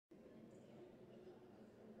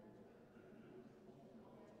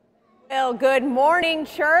Well, good morning,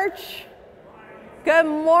 church. Good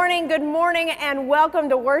morning, and welcome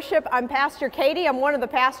to worship. I'm Pastor Katie. I'm one of the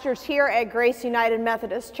pastors here at Grace United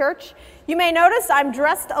Methodist Church. You may notice I'm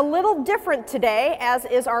dressed a little different today, as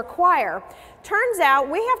is our choir. Turns out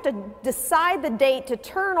we have to decide the date to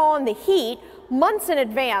turn on the heat months in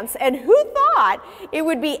advance, and who thought it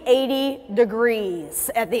would be 80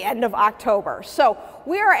 degrees at the end of October? So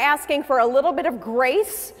we are asking for a little bit of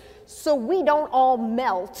grace so we don't all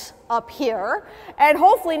melt up here. And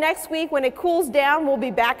hopefully next week when it cools down, we'll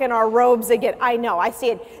be back in our robes again. I know, I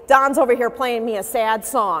see it. Don's over here playing me a sad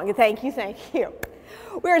song. Thank you.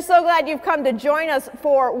 We're so glad you've come to join us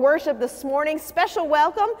for worship this morning. Special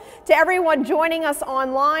welcome to everyone joining us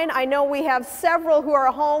online. I know we have several who are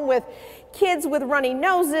home with kids with runny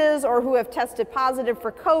noses or who have tested positive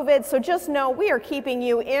for COVID. So just know we are keeping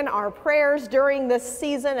you in our prayers during this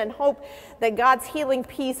season and hope that God's healing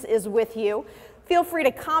peace is with you. Feel free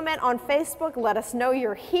to comment on Facebook, let us know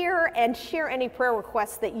you're here, and share any prayer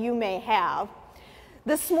requests that you may have.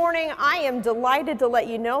 This morning, I am delighted to let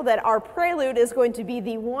you know that our prelude is going to be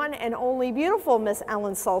the one and only beautiful Miss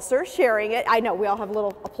Ellen Sulzer sharing it. I know we all have a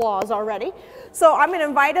little applause already. So I'm going to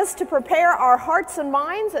invite us to prepare our hearts and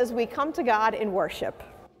minds as we come to God in worship.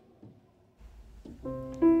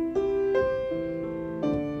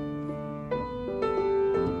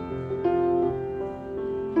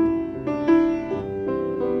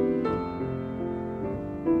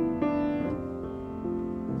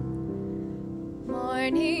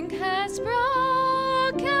 Morning has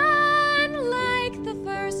broken like the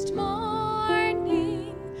first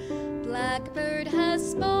morning. Blackbird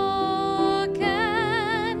has spoken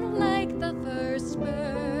like the first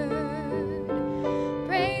bird.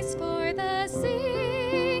 Praise for the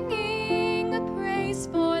singing, praise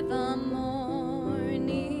for the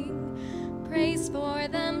morning, praise for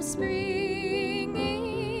them springing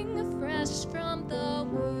fresh from the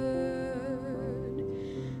word.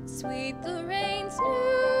 Sweet the rain's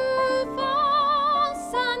new fall,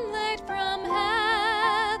 sunlight from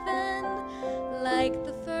heaven, like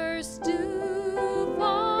the first dew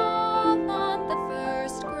fall on the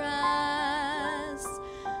first grass.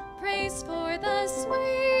 Praise for the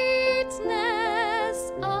sweetness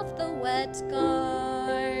of the wet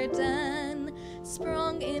garden,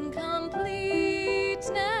 sprung in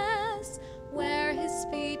completeness where his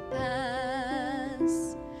feet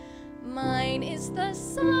pass. Mine is the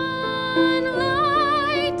sunlight,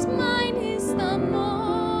 mine is the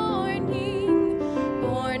morning,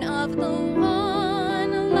 born of the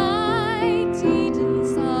one light Eden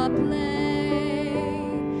saw play.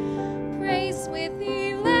 Praise with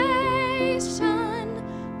elation,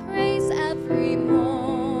 praise every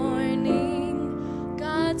morning,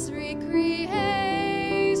 God's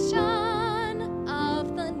recreation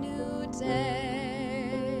of the new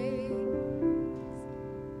day.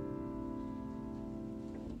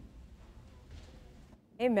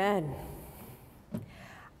 Amen.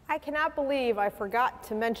 I cannot believe I forgot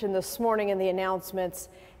to mention this morning in the announcements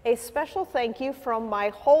a special thank you from my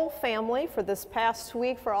whole family for this past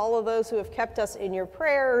week, for all of those who have kept us in your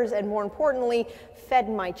prayers and, more importantly, fed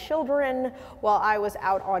my children while I was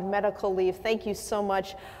out on medical leave. Thank you so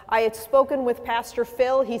much. I had spoken with Pastor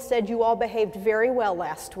Phil. He said you all behaved very well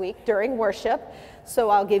last week during worship, so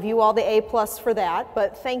I'll give you all the A+ for that.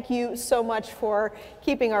 But thank you so much for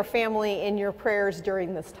keeping our family in your prayers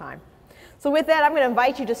during this time. So with that, I'm going to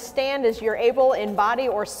invite you to stand as you're able in body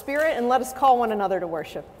or spirit, and let us call one another to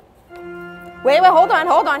worship. Wait, hold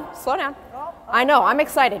on, slow down. I know, I'm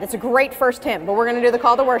excited. It's a great first hymn, but we're going to do the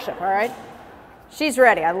call to worship, all right? She's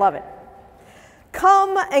ready, I love it.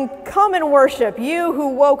 Come and worship, you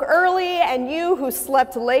who woke early and you who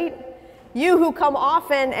slept late, you who come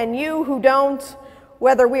often and you who don't,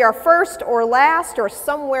 whether we are first or last or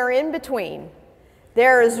somewhere in between.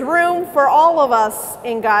 There is room for all of us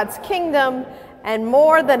in God's kingdom and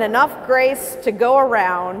more than enough grace to go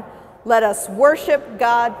around. Let us worship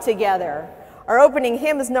God together. Our opening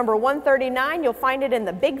hymn is number 139. You'll find it in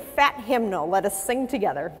the big fat hymnal. Let us sing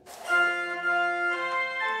together.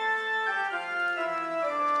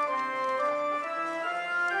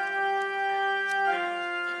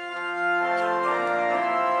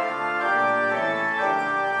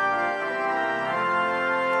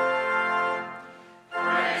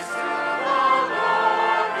 Praise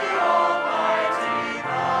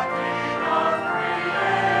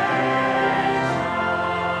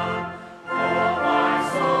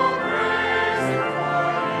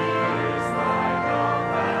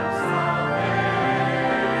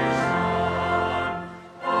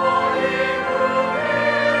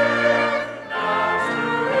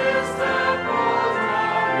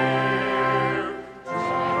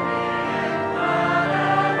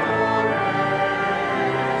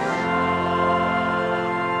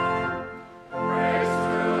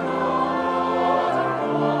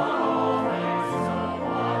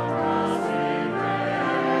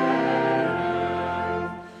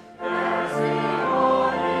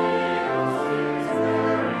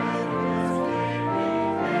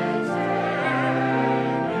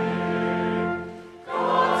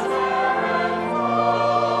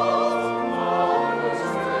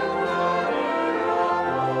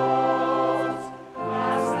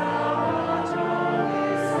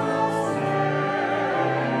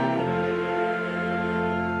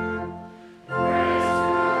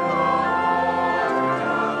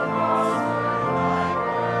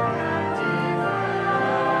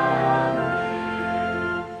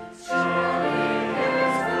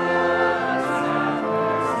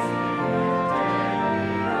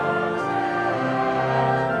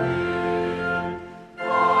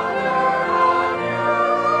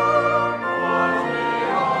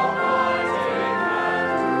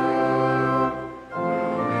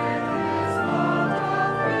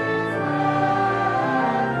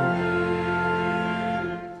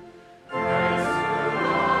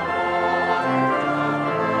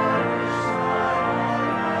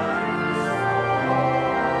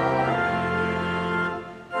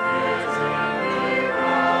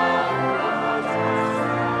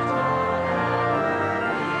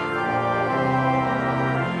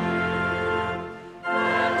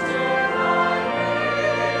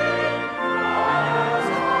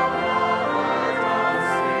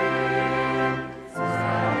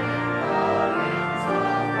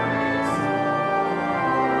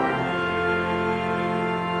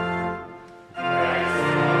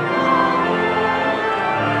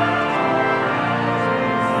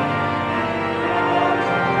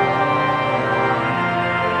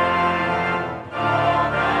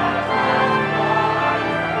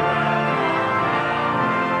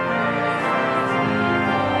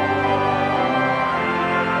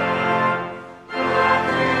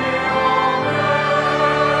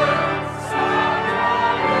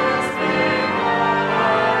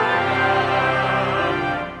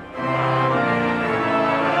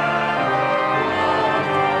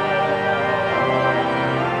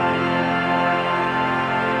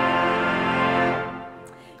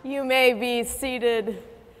may be seated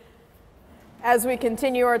as we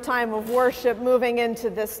continue our time of worship, moving into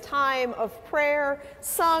this time of prayer,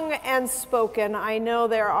 sung and spoken. I know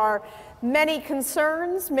there are many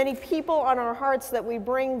concerns, many people on our hearts that we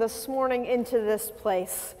bring this morning into this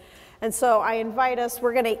place. And so I invite us,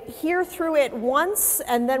 we're going to hear through it once,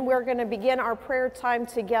 and then we're going to begin our prayer time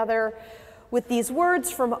together with these words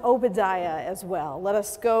from Obadiah as well. Let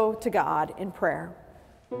us go to God in prayer.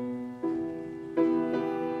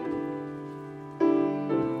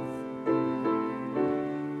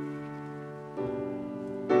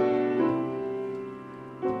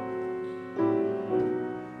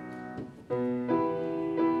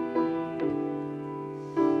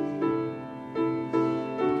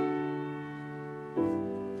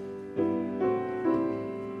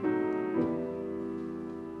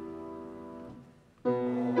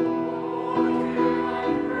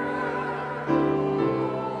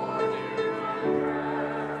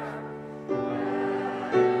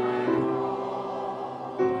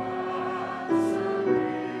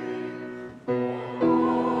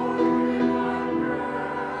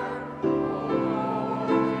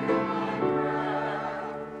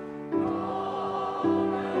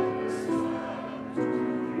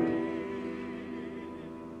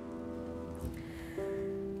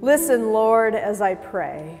 Listen, Lord, as I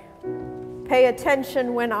pray. Pay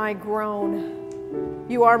attention when I groan.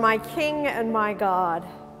 You are my King and my God.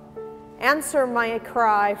 Answer my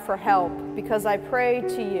cry for help, because I pray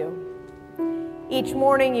to you. Each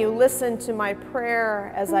morning you listen to my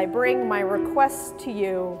prayer as I bring my requests to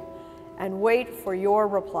you and wait for your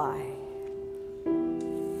reply.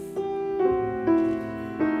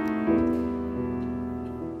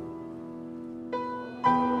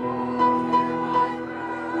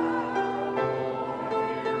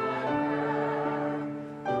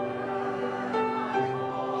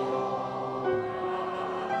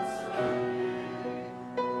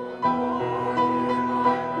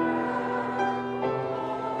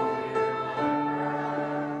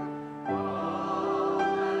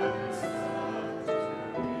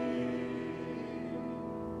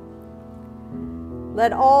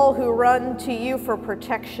 Let all who run to you for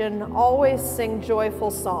protection always sing joyful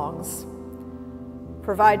songs.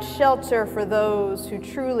 Provide shelter for those who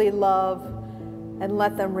truly love, and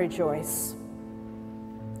let them rejoice.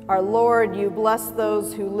 Our Lord, you bless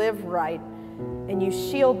those who live right, and you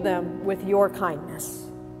shield them with your kindness.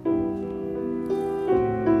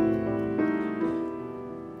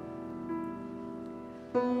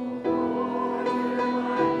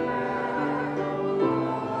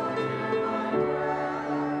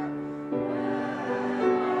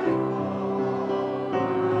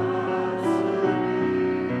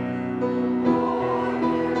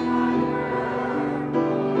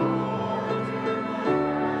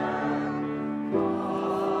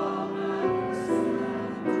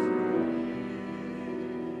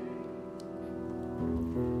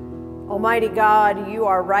 Almighty God, you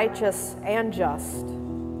are righteous and just.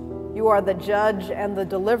 You are the judge and the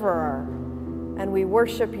deliverer, and we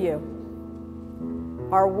worship you.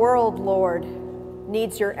 Our world, Lord,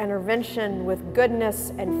 needs your intervention with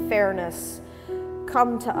goodness and fairness.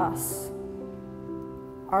 Come to us.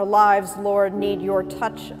 Our lives, Lord, need your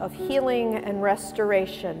touch of healing and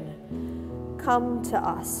restoration. Come to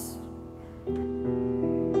us.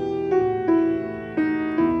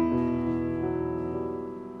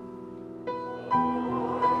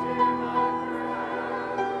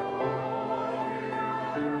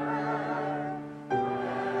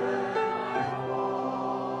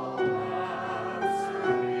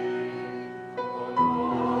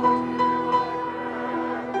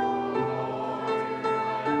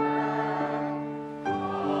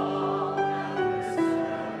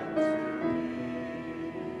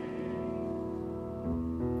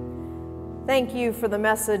 Thank you for the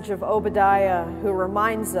message of Obadiah, who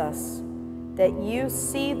reminds us that you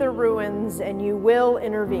see the ruins and you will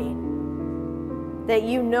intervene, that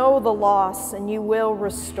you know the loss and you will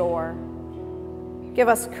restore. Give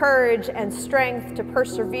us courage and strength to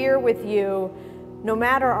persevere with you, no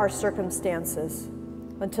matter our circumstances,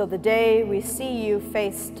 until the day we see you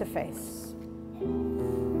face to face.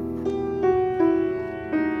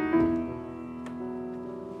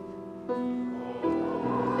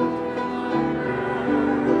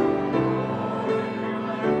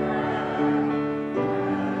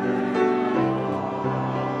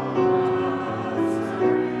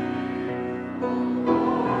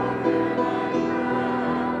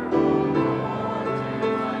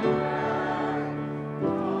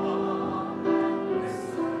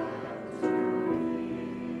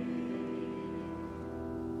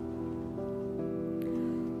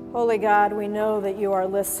 Holy God, we know that you are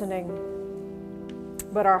listening,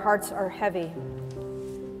 but our hearts are heavy,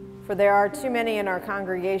 for there are too many in our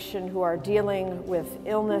congregation who are dealing with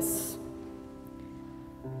illness,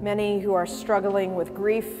 many who are struggling with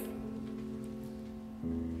grief.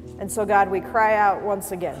 And so, God, we cry out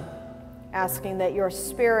once again, asking that your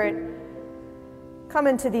Spirit come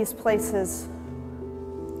into these places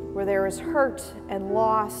where there is hurt and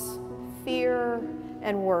loss, fear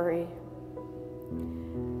and worry.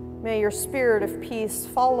 May your Spirit of peace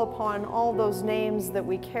fall upon all those names that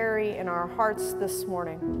we carry in our hearts this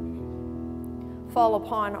morning. Fall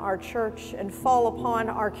upon our church and fall upon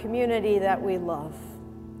our community that we love.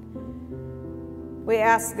 We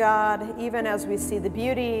ask God, even as we see the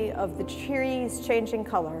beauty of the trees changing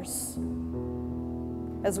colors,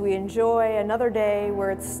 as we enjoy another day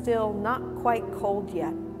where it's still not quite cold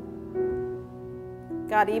yet.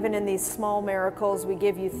 God, even in these small miracles, we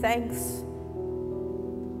give you thanks,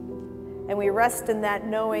 and we rest in that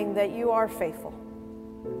knowing that you are faithful,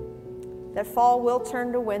 that fall will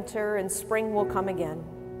turn to winter and spring will come again,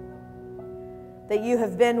 that you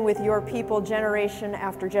have been with your people generation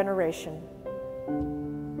after generation.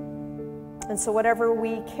 And so whatever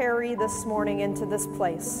we carry this morning into this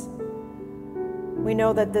place, we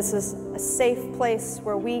know that this is a safe place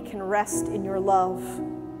where we can rest in your love.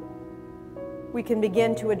 We can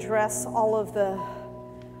begin to address all of the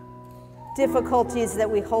difficulties that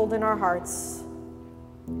we hold in our hearts,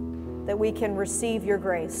 that we can receive your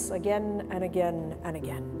grace again and again and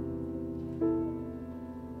again.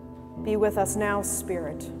 Be with us now,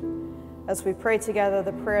 Spirit, as we pray together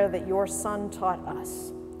the prayer that your Son taught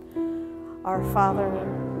us. Our Father,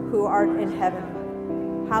 who art in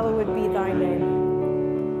heaven, hallowed be thy name.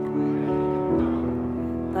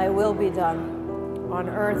 Thy will be done, on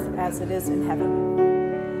earth as it is in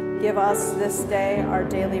heaven. Give us this day our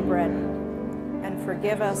daily bread, and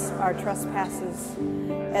forgive us our trespasses,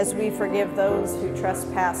 as we forgive those who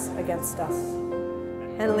trespass against us.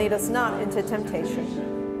 And lead us not into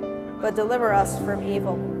temptation, but deliver us from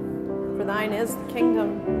evil. For thine is the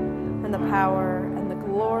kingdom, and the power, and the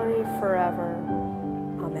glory forever.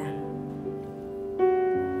 Amen.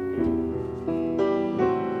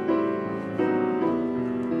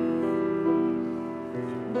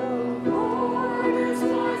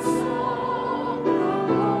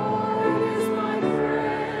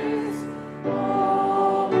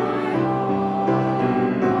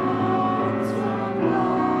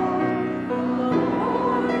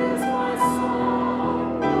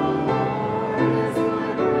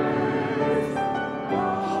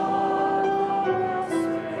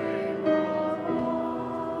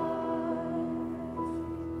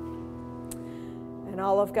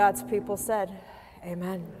 Of God's people said,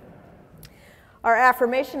 amen. Our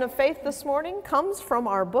affirmation of faith this morning comes from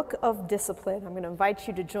our book of discipline. I'm going to invite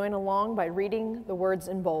you to join along by reading the words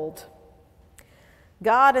in bold.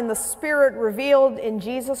 God and the Spirit revealed in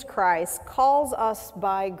Jesus Christ calls us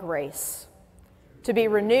by grace to be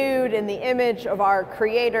renewed in the image of our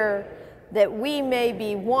Creator, that we may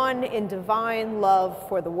be one in divine love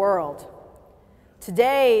for the world.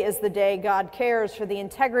 Today is the day God cares for the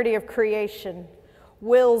integrity of creation,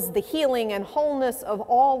 wills the healing and wholeness of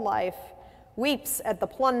all life, weeps at the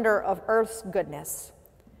plunder of earth's goodness.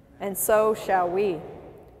 And so shall we.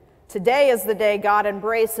 Today is the day God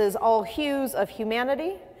embraces all hues of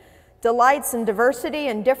humanity, delights in diversity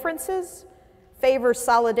and differences, favors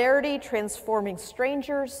solidarity, transforming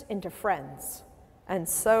strangers into friends. And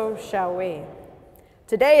so shall we.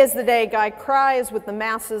 Today is the day God cries with the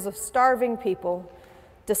masses of starving people,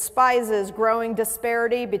 despises growing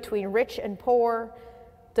disparity between rich and poor,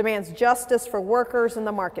 demands justice for workers in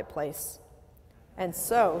the marketplace. And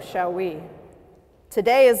so shall we.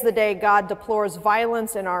 Today is the day God deplores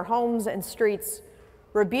violence in our homes and streets,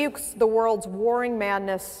 rebukes the world's warring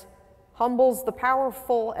madness, humbles the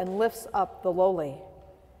powerful, and lifts up the lowly.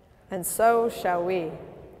 And so shall we.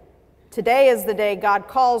 Today is the day God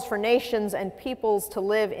calls for nations and peoples to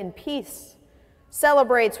live in peace,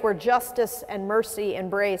 celebrates where justice and mercy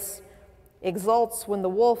embrace, exults when the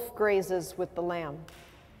wolf grazes with the lamb.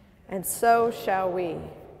 And so shall we.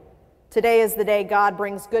 Today is the day God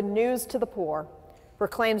brings good news to the poor,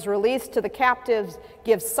 proclaims release to the captives,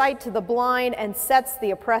 gives sight to the blind, and sets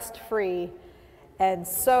the oppressed free. And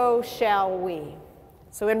so shall we.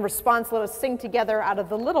 So in response, let us sing together out of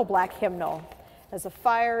the Little Black Hymnal, as a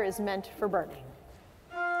fire is meant for burning.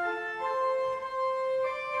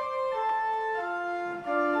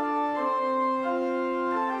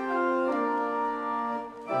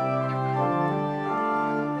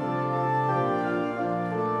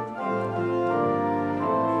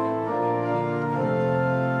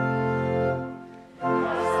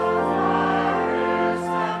 Amen.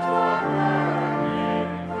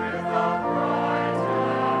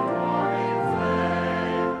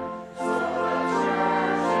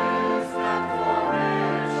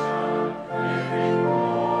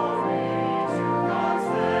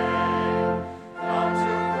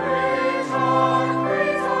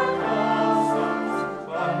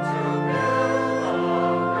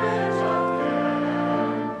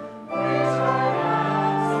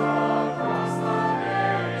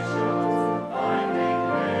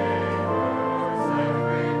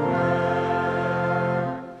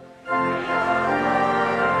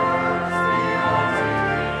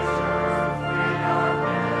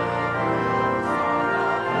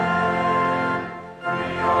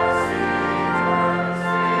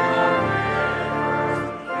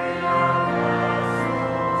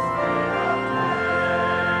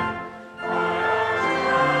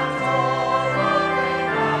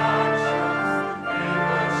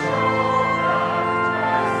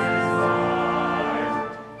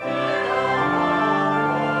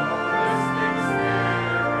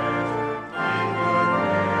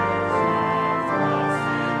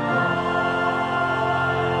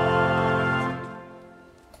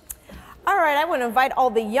 I want to invite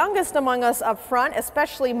all the youngest among us up front,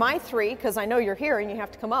 especially my three, because I know you're here and you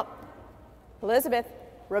have to come up. Elizabeth,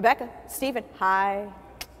 Rebecca, Stephen, hi.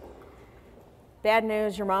 Bad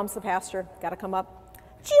news, your mom's the pastor. Got to come up.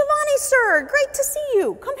 Giovanni, sir, great to see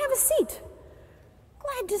you. Come have a seat.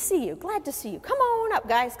 Glad to see you, glad to see you. Come on up,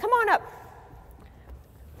 guys, come on up.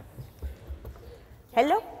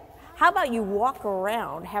 Hello? How about you walk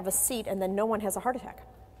around, have a seat, and then no one has a heart attack?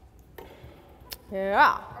 Yeah.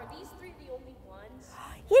 Are these three the only ones?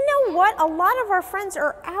 You know what? A lot of our friends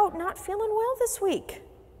are out not feeling well this week.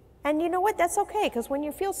 And you know what? That's okay, because when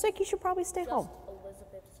you feel sick, you should probably stay home.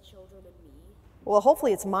 Elizabeth's children and me? Well,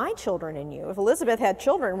 hopefully it's my children and you. If Elizabeth had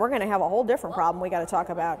children, we're going to have a whole different problem we got to talk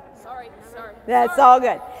about. Sorry. That's all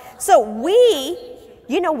good. So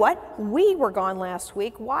you know what? We were gone last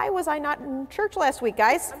week. Why was I not in church last week,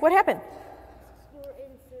 guys? What happened? You had to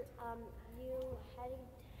go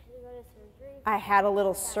to surgery? I had a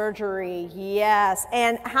little surgery, yes.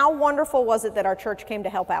 And how wonderful was it that our church came to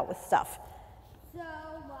help out with stuff?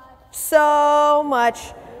 So much.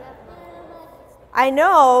 I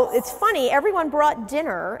know, it's funny, everyone brought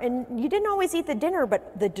dinner, and you didn't always eat the dinner,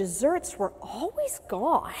 but the desserts were always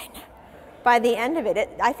gone by the end of it.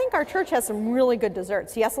 I think our church has some really good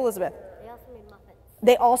desserts. Yes, Elizabeth? They also made muffins.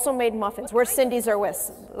 They also made muffins. Where's Cindy's are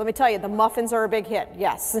with? Let me tell you, the muffins are a big hit,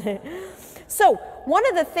 yes. So one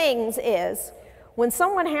of the things is, when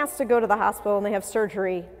someone has to go to the hospital and they have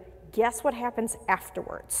surgery, guess what happens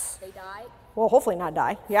afterwards? They die? Well, hopefully not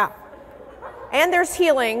die, yeah. And there's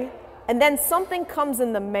healing, and then something comes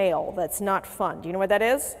in the mail that's not fun. Do you know what that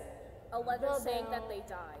is? A letter saying that they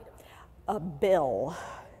died. A bill.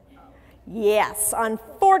 Yes,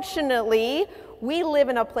 unfortunately, we live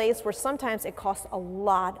in a place where sometimes it costs a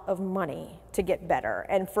lot of money to get better.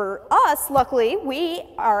 And for us, luckily, we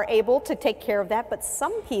are able to take care of that, but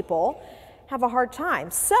some people have a hard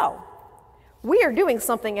time. So, we are doing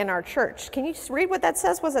something in our church. Can you just read what that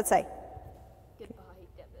says? What does that say? Goodbye,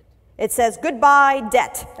 debit. It says, goodbye,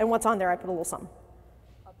 debt. And what's on there? I put a little something.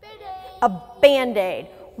 A Band-Aid.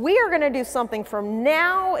 We are going to do something from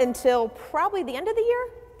now until probably the end of the year,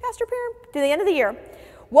 Pastor Perrin, to the end of the year.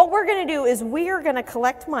 What we're going to do is we are going to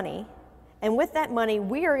collect money, and with that money,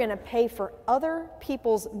 we are going to pay for other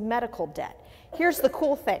people's medical debt. Here's the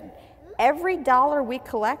cool thing. Every dollar we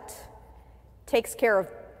collect takes care of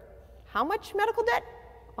how much medical debt?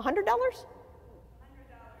 $100?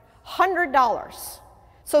 $100.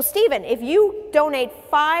 So, Stephen, if you donate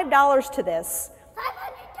 $5 to this,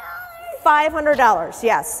 $500,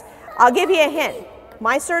 yes. I'll give you a hint.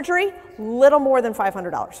 My surgery, little more than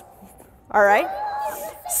 $500. All right?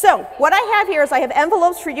 So what I have here is I have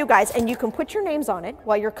envelopes for you guys, and you can put your names on it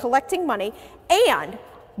while you're collecting money. And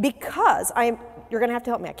because you're going to have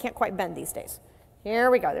to help me. I can't quite bend these days. Here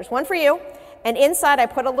we go. There's one for you. And inside I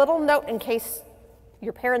put a little note in case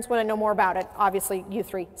your parents want to know more about it. Obviously, you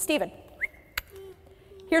three. Stephen,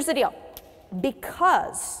 here's the deal.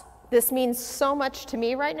 Because this means so much to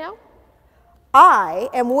me right now, I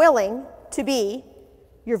am willing to be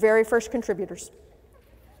your very first contributors.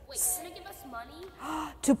 Wait, you're gonna give us money?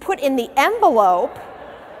 To put in the envelope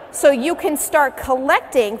so you can start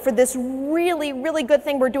collecting for this really, really good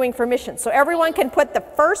thing we're doing for missions. So everyone can put the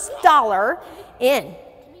first dollar in. Can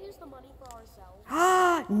we use the money for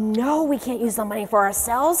ourselves? No, we can't use the money for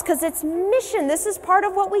ourselves because it's mission. This is part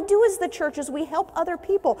of what we do as the church is we help other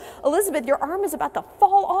people. Elizabeth, your arm is about to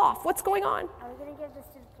fall off. What's going on? I'm going to give this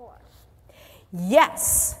to the poor.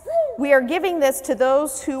 Yes, we are giving this to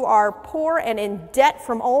those who are poor and in debt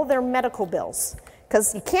from all their medical bills.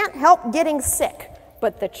 Because you can't help getting sick,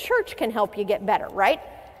 but the church can help you get better, right?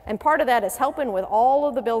 And part of that is helping with all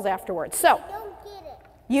of the bills afterwards. So, Don't get it.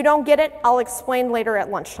 you don't get it? I'll explain later at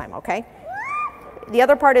lunchtime, okay? The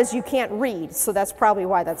other part is you can't read, so that's probably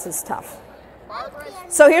why that's as tough.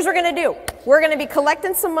 So here's what we're going to do. We're going to be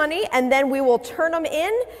collecting some money, and then we will turn them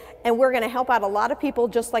in, and we're going to help out a lot of people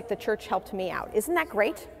just like the church helped me out. Isn't that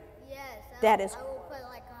great? Yes. That is. I will put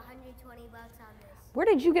like $120 on this. Where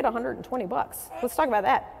did you get 120 bucks? Let's talk about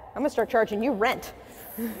that. I'm going to start charging you rent.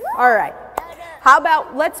 All right. How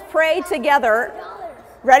about let's pray together.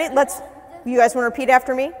 Ready? You guys want to repeat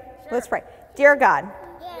after me? Let's pray. Dear God,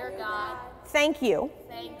 Dear God, thank you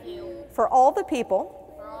thank you for all the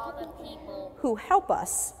people for all the people who help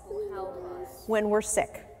us who help us when we're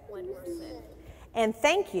sick. when we're sick. And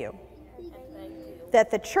thank you And thank you that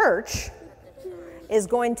the church that the church is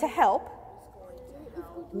going to help is going to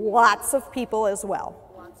help lots of people as well.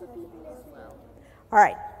 lots of people as well. All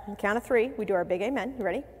right, on the count of three, we do our big amen. You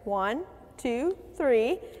ready? 1, 2,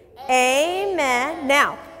 3. Amen.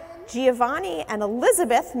 Now, Giovanni and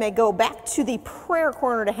Elizabeth may go back to the prayer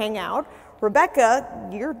corner to hang out. Rebecca,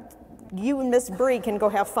 you're you and Miss Bree can go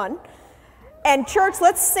have fun. And church,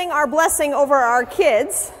 let's sing our blessing over our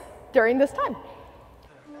kids during this time.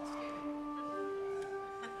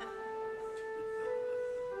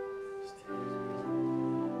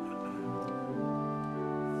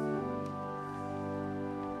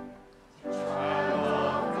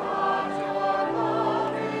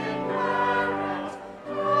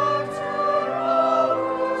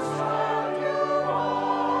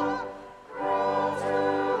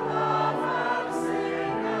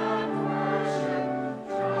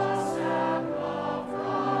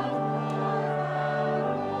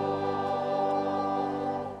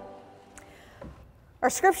 Our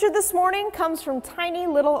scripture this morning comes from tiny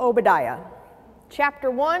little Obadiah, chapter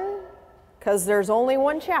 1, because there's only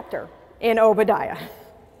one chapter in Obadiah.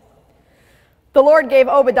 The Lord gave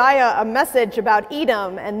Obadiah a message about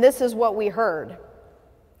Edom, and this is what we heard.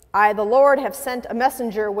 I, the Lord, have sent a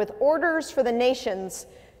messenger with orders for the nations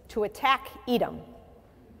to attack Edom.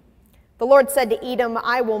 The Lord said to Edom,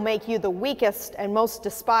 I will make you the weakest and most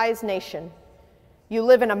despised nation. You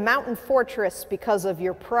live in a mountain fortress because of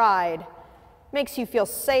your pride. Makes you feel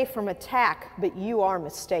safe from attack, but you are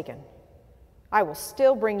mistaken. I will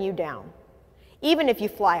still bring you down. Even if you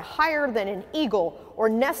fly higher than an eagle or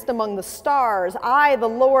nest among the stars, I, the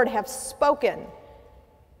Lord, have spoken.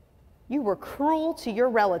 You were cruel to your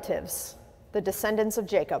relatives, the descendants of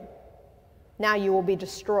Jacob. Now you will be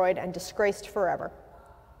destroyed and disgraced forever.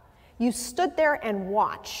 You stood there and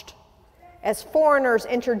watched as foreigners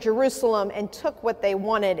entered Jerusalem and took what they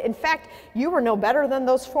wanted. In fact, you were no better than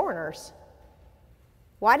those foreigners.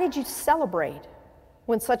 Why did you celebrate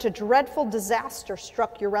when such a dreadful disaster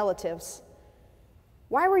struck your relatives?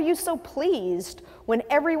 Why were you so pleased when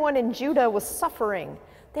everyone in Judah was suffering?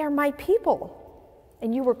 They are my people,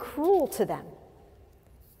 and you were cruel to them.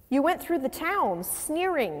 You went through the towns,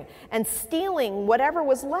 sneering and stealing whatever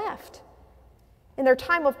was left. In their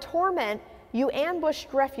time of torment, you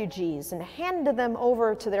ambushed refugees and handed them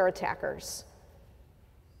over to their attackers.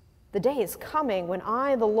 The day is coming when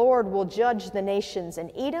I, the Lord, will judge the nations, and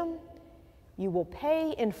Edom, you will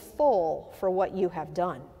pay in full for what you have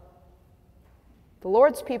done. The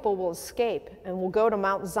Lord's people will escape and will go to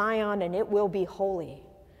Mount Zion, and it will be holy.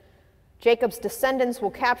 Jacob's descendants will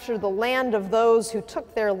capture the land of those who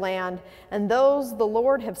took their land, and those the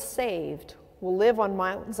Lord have saved will live on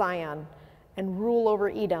Mount Zion and rule over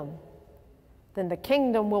Edom. Then the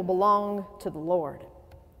kingdom will belong to the Lord.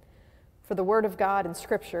 For the word of God in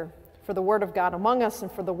Scripture, for the word of God among us,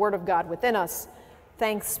 and for the word of God within us,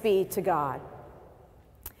 thanks be to God.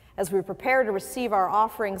 As we prepare to receive our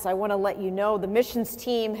offerings, I want to let you know the missions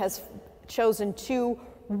team has chosen two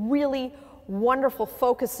really wonderful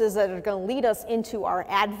focuses that are going to lead us into our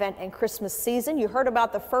Advent and Christmas season. You heard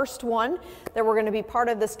about the first one, that we're going to be part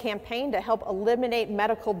of this campaign to help eliminate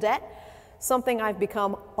medical debt, something I've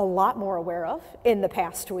become a lot more aware of in the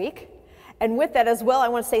past week. And with that as well, I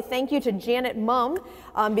want to say thank you to Janet Mumm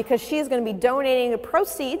because she's going to be donating the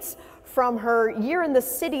proceeds from her Year in the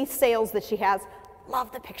City sales that she has.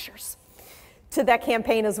 Love the pictures. To that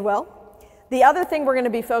campaign as well. The other thing we're going to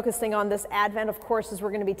be focusing on this Advent, of course, is we're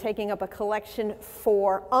going to be taking up a collection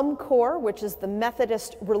for UMCOR, which is the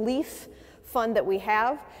Methodist Relief Fund that we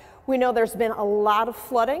have. We know there's been a lot of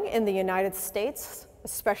flooding in the United States,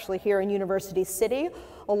 especially here in University City,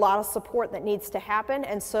 a lot of support that needs to happen.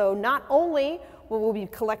 And so not only will we be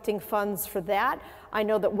collecting funds for that, I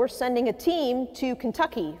know that we're sending a team to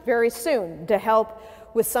Kentucky very soon to help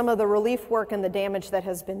with some of the relief work and the damage that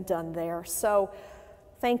has been done there. So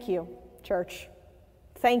thank you, church.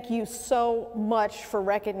 Thank you so much for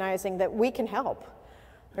recognizing that we can help.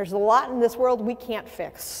 There's a lot in this world we can't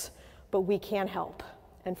fix, but we can help.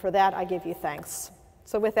 And for that, I give you thanks.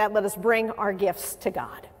 So with that, let us bring our gifts to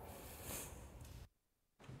God.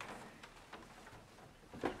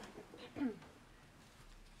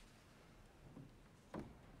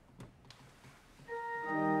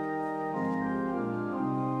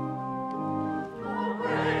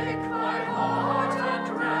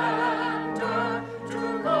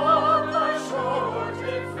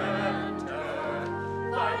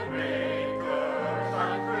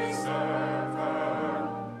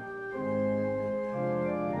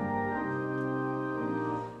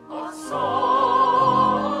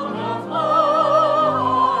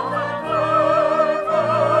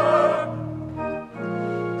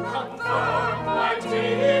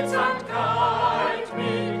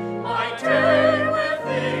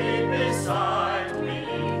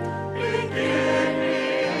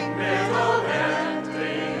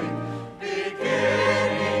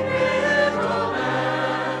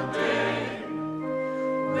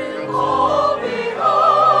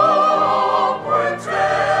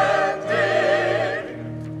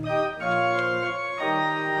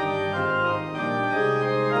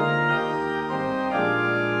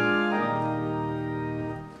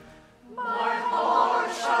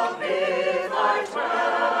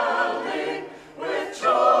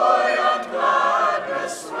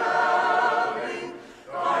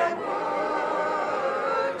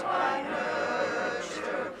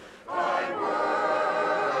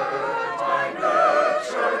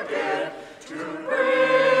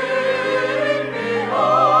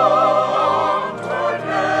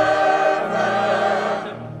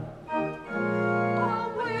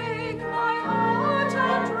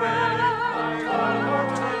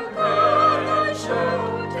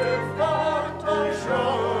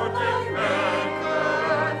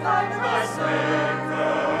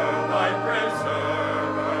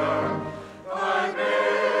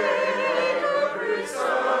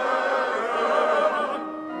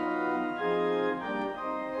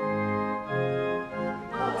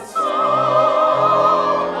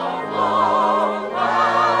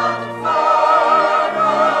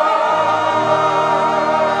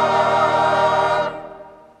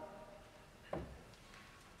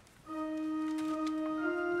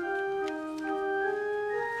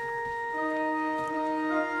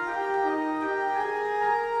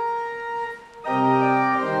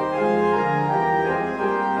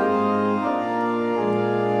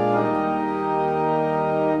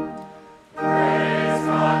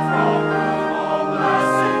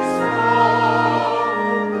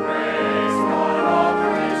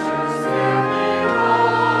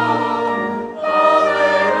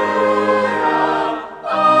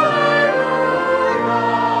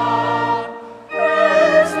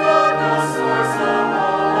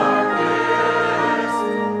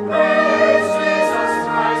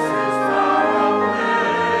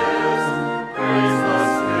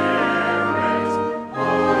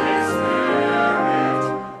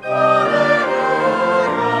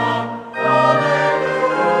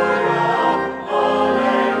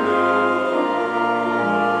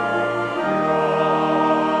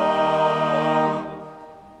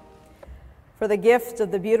 for the gift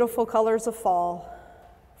of the beautiful colors of fall,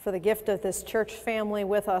 for the gift of this church family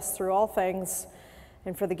with us through all things,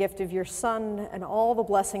 and for the gift of your Son and all the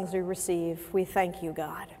blessings we receive. We thank you,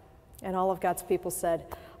 God. And all of God's people said,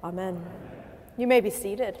 Amen. You may be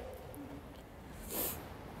seated.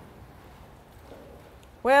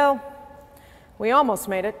 Well, we almost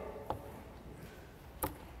made it.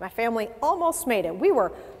 My family almost made it. We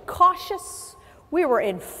were cautious, we were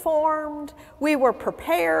informed, we were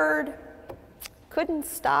prepared. Couldn't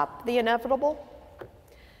stop the inevitable.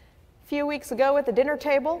 A few weeks ago at the dinner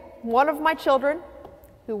table, one of my children,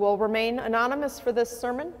 who will remain anonymous for this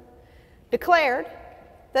sermon, declared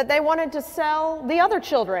that they wanted to sell the other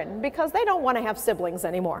children because they don't want to have siblings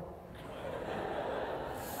anymore.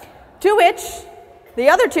 To which the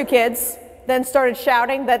other two kids then started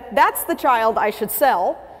shouting that that's the child I should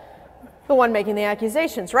sell, the one making the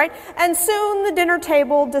accusations, right? And soon the dinner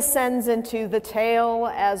table descends into the tale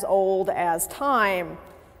as old as time.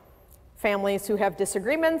 Families who have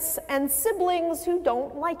disagreements and siblings who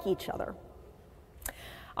don't like each other.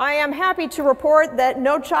 I am happy to report that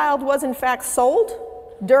no child was in fact sold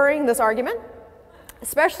during this argument,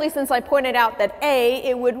 especially since I pointed out that A,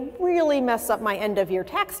 it would really mess up my end of year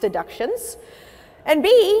tax deductions, and B,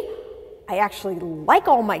 I actually like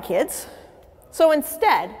all my kids. So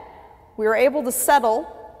instead, we were able to settle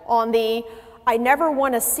on the I never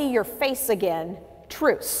want to see your face again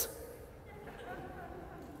truce.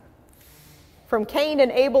 From Cain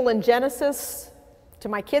and Abel in Genesis to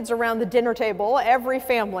my kids around the dinner table, every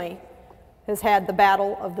family has had the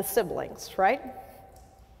battle of the siblings, right?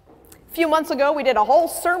 A few months ago, we did a whole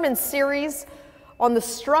sermon series on the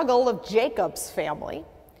struggle of Jacob's family.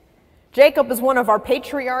 Jacob is one of our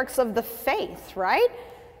patriarchs of the faith, right?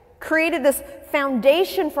 Created this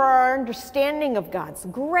foundation for our understanding of God's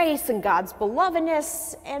grace and God's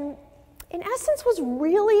belovedness, and in essence was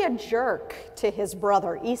really a jerk to his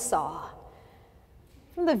brother Esau.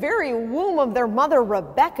 From the very womb of their mother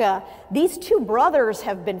Rebekah, these two brothers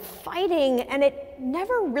have been fighting, and it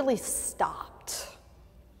never really stopped.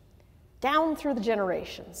 Down through the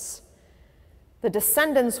generations, the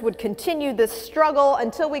descendants would continue this struggle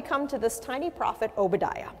until we come to this tiny prophet,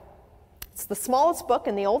 Obadiah. It's the smallest book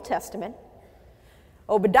in the Old Testament.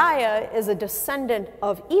 Obadiah is a descendant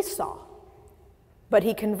of Esau, but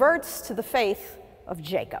he converts to the faith of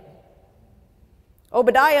Jacob.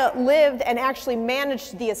 Obadiah lived and actually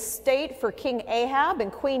managed the estate for King Ahab and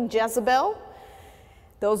Queen Jezebel.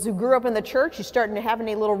 Those who grew up in the church, you starting to have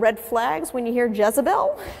any little red flags when you hear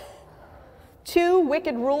Jezebel? Two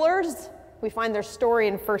wicked rulers, we find their story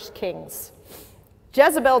in 1 Kings.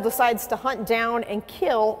 Jezebel decides to hunt down and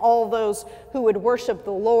kill all those who would worship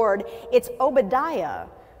the Lord. It's Obadiah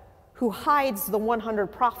who hides the 100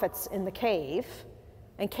 prophets in the cave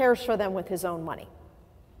and cares for them with his own money.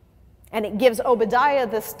 And it gives Obadiah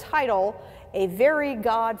this title, a very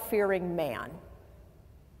God-fearing man.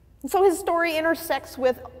 And so his story intersects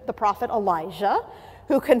with the prophet Elijah,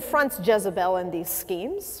 who confronts Jezebel in these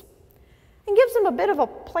schemes and gives him a bit of a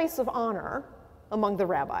place of honor among the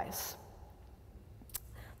rabbis.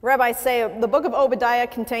 Rabbis say the book of Obadiah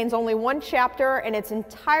contains only one chapter, and it's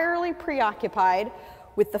entirely preoccupied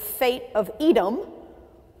with the fate of Edom,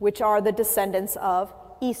 which are the descendants of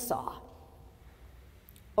Esau.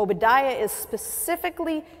 Obadiah is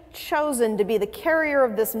specifically chosen to be the carrier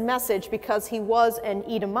of this message because he was an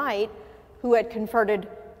Edomite who had converted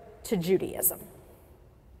to Judaism.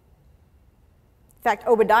 In fact,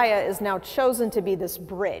 Obadiah is now chosen to be this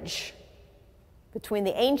bridge between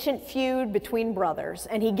the ancient feud between brothers,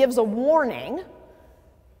 and he gives a warning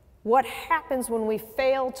what happens when we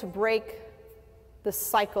fail to break the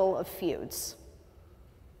cycle of feuds.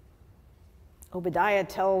 Obadiah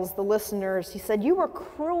tells the listeners, he said, "You were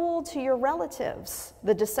cruel to your relatives,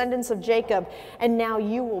 the descendants of Jacob, and now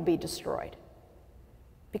you will be destroyed.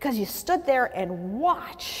 Because you stood there and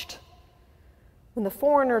watched when the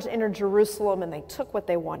foreigners entered Jerusalem and they took what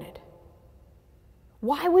they wanted.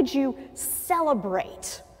 Why would you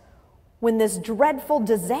celebrate when this dreadful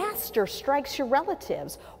disaster strikes your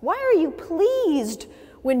relatives? Why are you pleased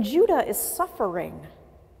when Judah is suffering?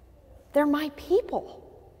 They're my people,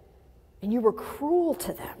 and you were cruel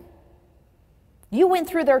to them. You went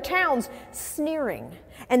through their towns sneering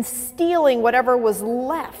and stealing whatever was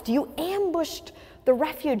left. You ambushed the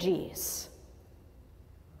refugees.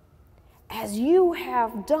 As you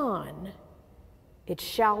have done, it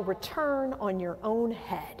shall return on your own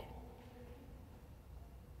head."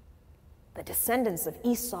 The descendants of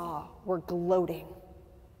Esau were gloating.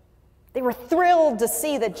 They were thrilled to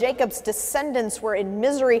see that Jacob's descendants were in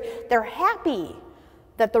misery. They're happy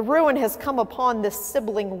that the ruin has come upon this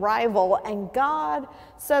sibling rival, and God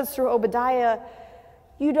says through Obadiah,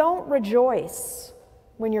 you don't rejoice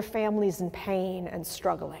when your family's in pain and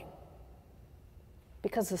struggling,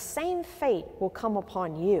 because the same fate will come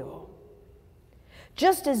upon you.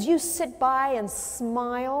 Just as you sit by and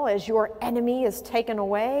smile as your enemy is taken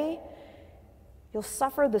away, you'll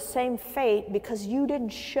suffer the same fate because you didn't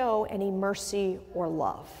show any mercy or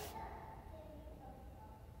love.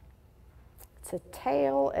 It's a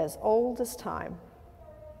tale as old as time.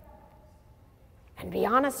 And to be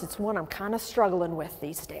honest, it's one I'm kind of struggling with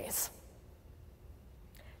these days.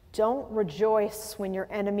 Don't rejoice when your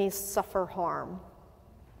enemies suffer harm.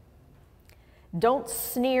 Don't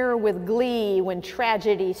sneer with glee when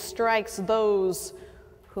tragedy strikes those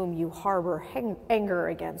whom you harbor anger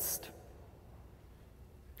against.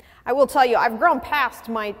 I will tell you, I've grown past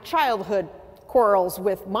my childhood quarrels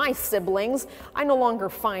with my siblings. I no longer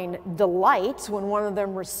find delight when one of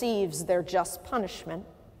them receives their just punishment.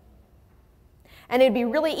 And it'd be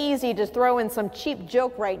really easy to throw in some cheap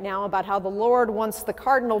joke right now about how the Lord wants the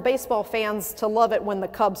Cardinal baseball fans to love it when the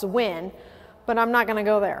Cubs win, but I'm not going to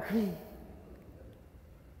go there.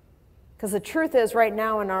 Because the truth is, right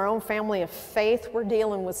now in our own family of faith, we're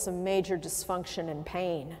dealing with some major dysfunction and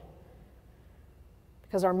pain.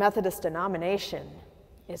 Because our Methodist denomination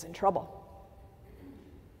is in trouble.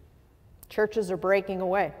 Churches are breaking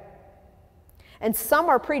away. And some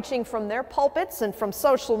are preaching from their pulpits and from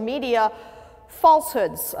social media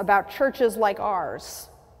falsehoods about churches like ours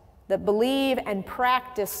that believe and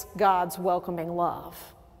practice God's welcoming love.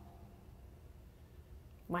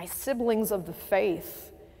 My siblings of the faith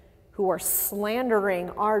who are slandering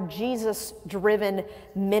our Jesus-driven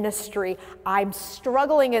ministry, I'm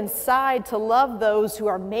struggling inside to love those who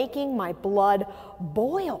are making my blood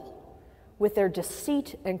boil with their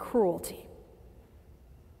deceit and cruelty.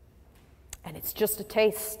 And it's just a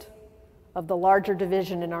taste of the larger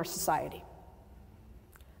division in our society.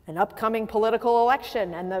 An upcoming political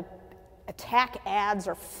election and the attack ads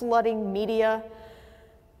are flooding media.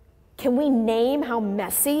 Can we name how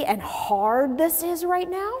messy and hard this is right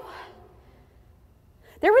now?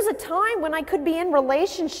 There was a time when I could be in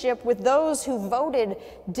relationship with those who voted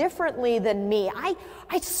differently than me.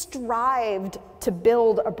 I strived to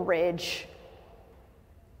build a bridge,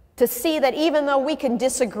 to see that even though we can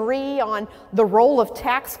disagree on the role of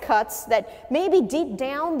tax cuts, that maybe deep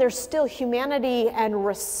down there's still humanity and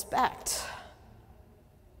respect.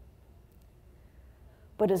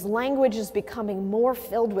 But as language is becoming more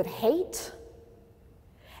filled with hate,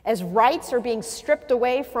 as rights are being stripped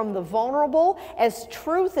away from the vulnerable, as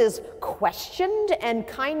truth is questioned and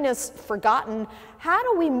kindness forgotten, how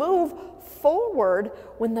do we move forward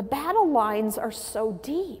when the battle lines are so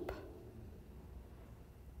deep?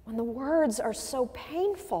 When the words are so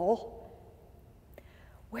painful?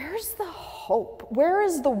 Where's the hope? Where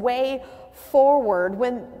is the way forward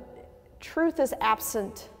when truth is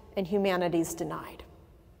absent and humanity's denied?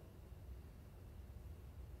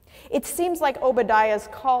 It seems like Obadiah is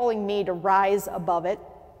calling me to rise above it.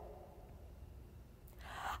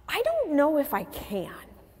 I don't know if I can.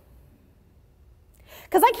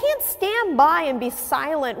 Because I can't stand by and be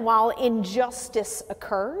silent while injustice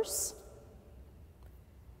occurs.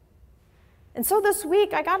 And so this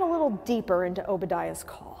week, I got a little deeper into Obadiah's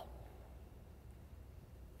call.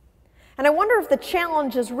 And I wonder if the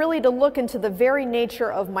challenge is really to look into the very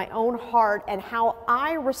nature of my own heart and how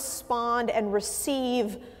I respond and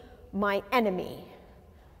receive my enemy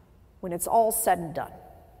when it's all said and done.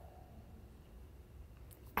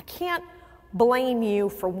 I can't blame you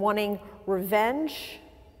for wanting revenge.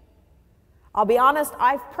 I'll be honest,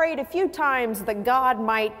 I've prayed a few times that God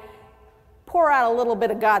might pour out a little bit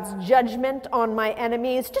of God's judgment on my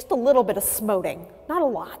enemies, just a little bit of smoting, not a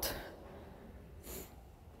lot.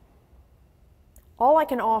 All I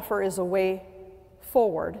can offer is a way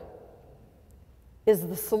forward, is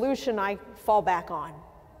the solution I fall back on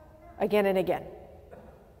again and again.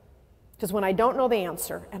 Because when I don't know the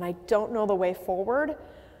answer and I don't know the way forward,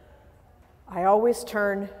 I always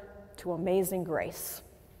turn to amazing grace.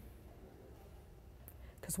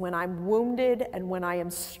 Because when I'm wounded and when I am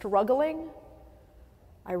struggling,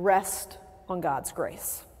 I rest on God's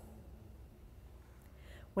grace.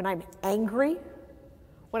 When I'm angry,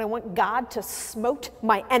 when I want God to smote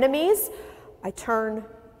my enemies, I turn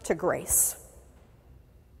to grace.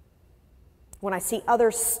 When I see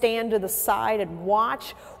others stand to the side and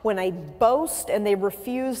watch, when I boast and they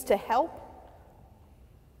refuse to help,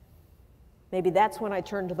 maybe that's when I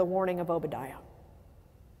turn to the warning of Obadiah.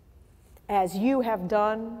 As you have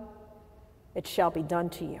done, it shall be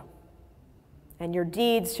done to you, and your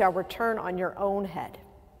deeds shall return on your own head.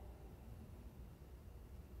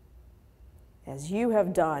 as you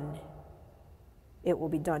have done, it will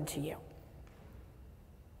be done to you.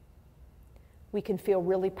 We can feel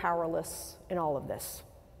really powerless in all of this,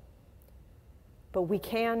 but we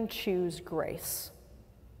can choose grace.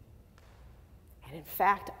 And in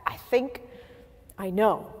fact, I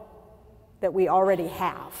know that we already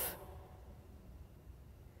have.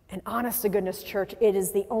 And honest to goodness, church, it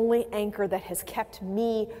is the only anchor that has kept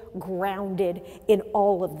me grounded in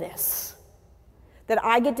all of this. That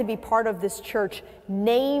I get to be part of this church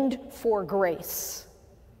named for grace.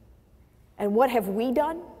 And what have we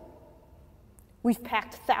done? We've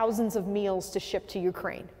packed thousands of meals to ship to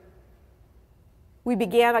Ukraine. We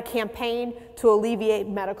began a campaign to alleviate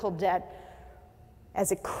medical debt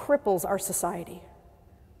as it cripples our society.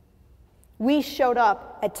 We showed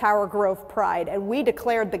up at Tower Grove Pride and we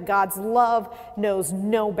declared that God's love knows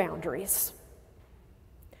no boundaries.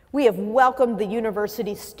 We have welcomed the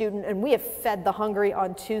university student and we have fed the hungry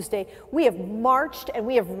on Tuesday. We have marched and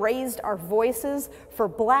we have raised our voices for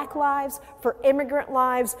Black lives, for immigrant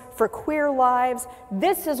lives, for queer lives.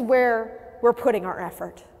 This is where we're putting our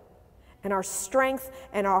effort and our strength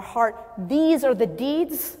and our heart. These are the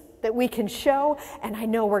deeds that we can show, and I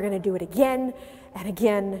know we're going to do it again and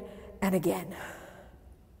again and again.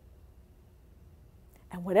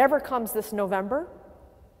 And whatever comes this November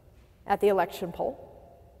at the election poll,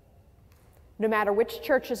 no matter which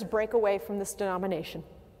churches break away from this denomination,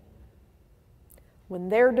 when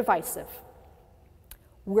they're divisive,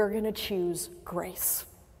 we're going to choose grace.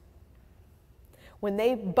 When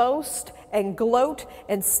they boast and gloat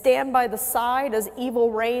and stand by the side as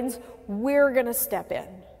evil reigns, we're going to step in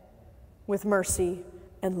with mercy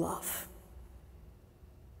and love.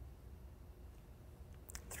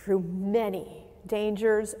 Through many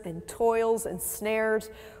dangers and toils and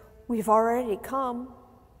snares, we've already come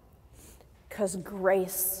because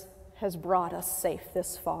grace has brought us safe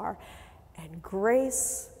this far, and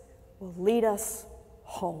grace will lead us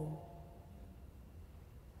home.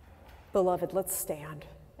 Beloved, let's stand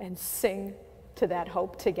and sing to that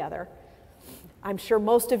hope together. I'm sure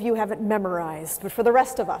most of you haven't memorized, but for the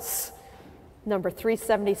rest of us, number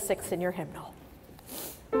 376 in your hymnal.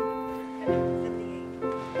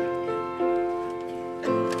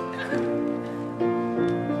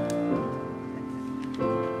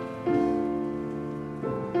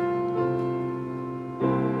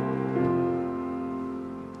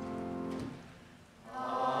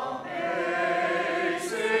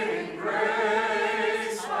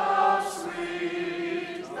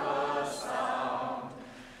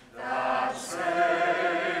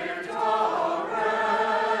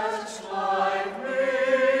 Like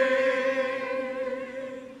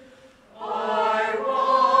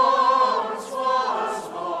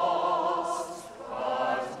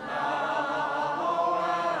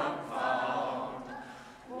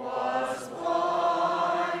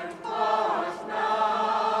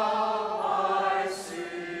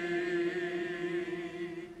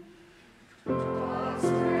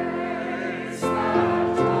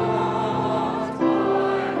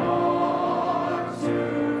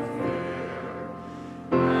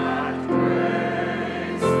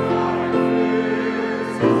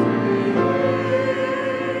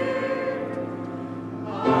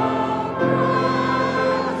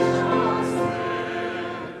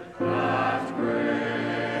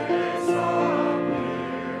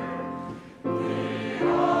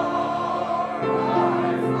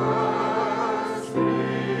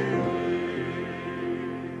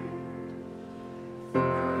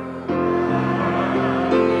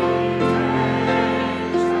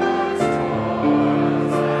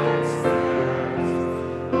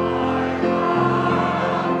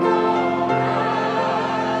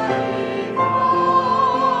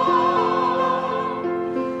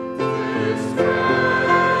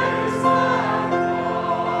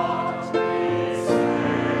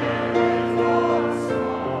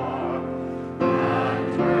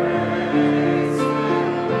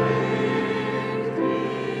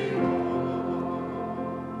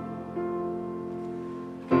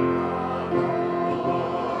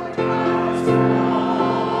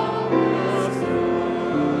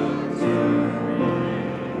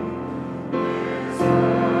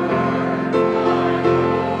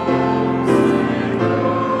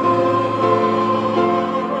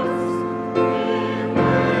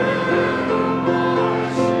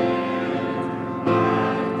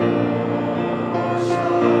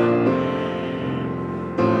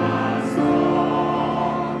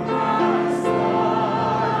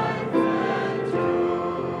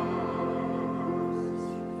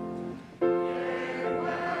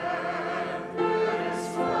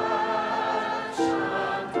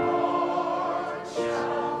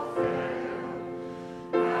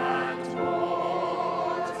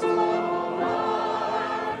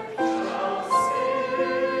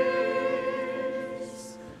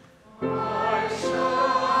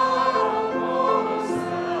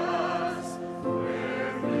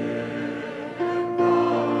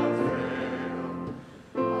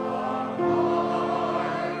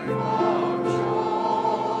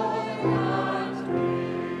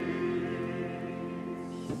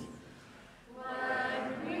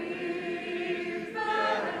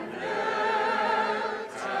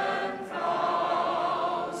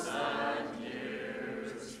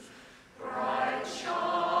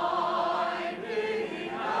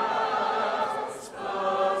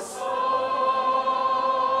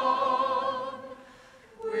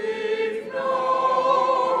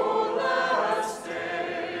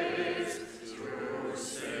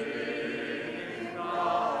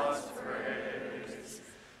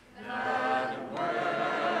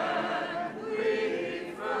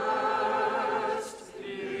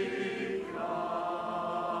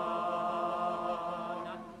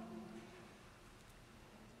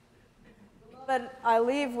But I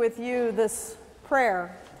leave with you this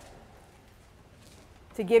prayer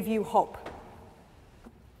to give you hope.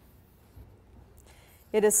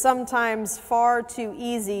 It is sometimes far too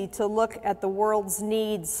easy to look at the world's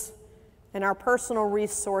needs and our personal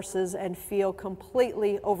resources and feel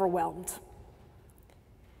completely overwhelmed.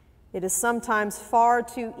 It is sometimes far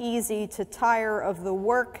too easy to tire of the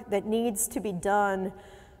work that needs to be done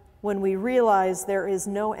when we realize there is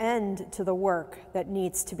no end to the work that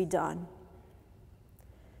needs to be done.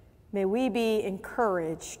 May we be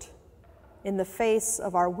encouraged in the face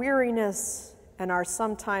of our weariness and our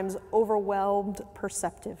sometimes overwhelmed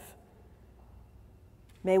perspective.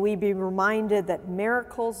 May we be reminded that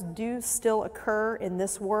miracles do still occur in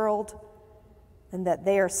this world and that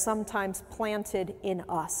they are sometimes planted in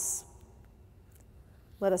us.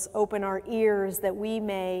 Let us open our ears that we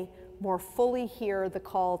may more fully hear the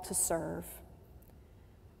call to serve.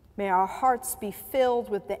 May our hearts be filled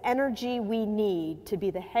with the energy we need to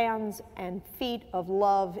be the hands and feet of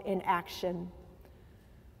love in action.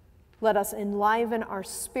 Let us enliven our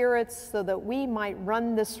spirits so that we might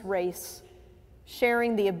run this race,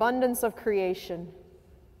 sharing the abundance of creation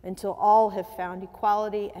until all have found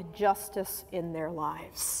equality and justice in their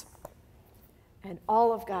lives. And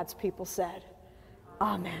all of God's people said,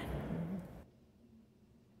 Amen.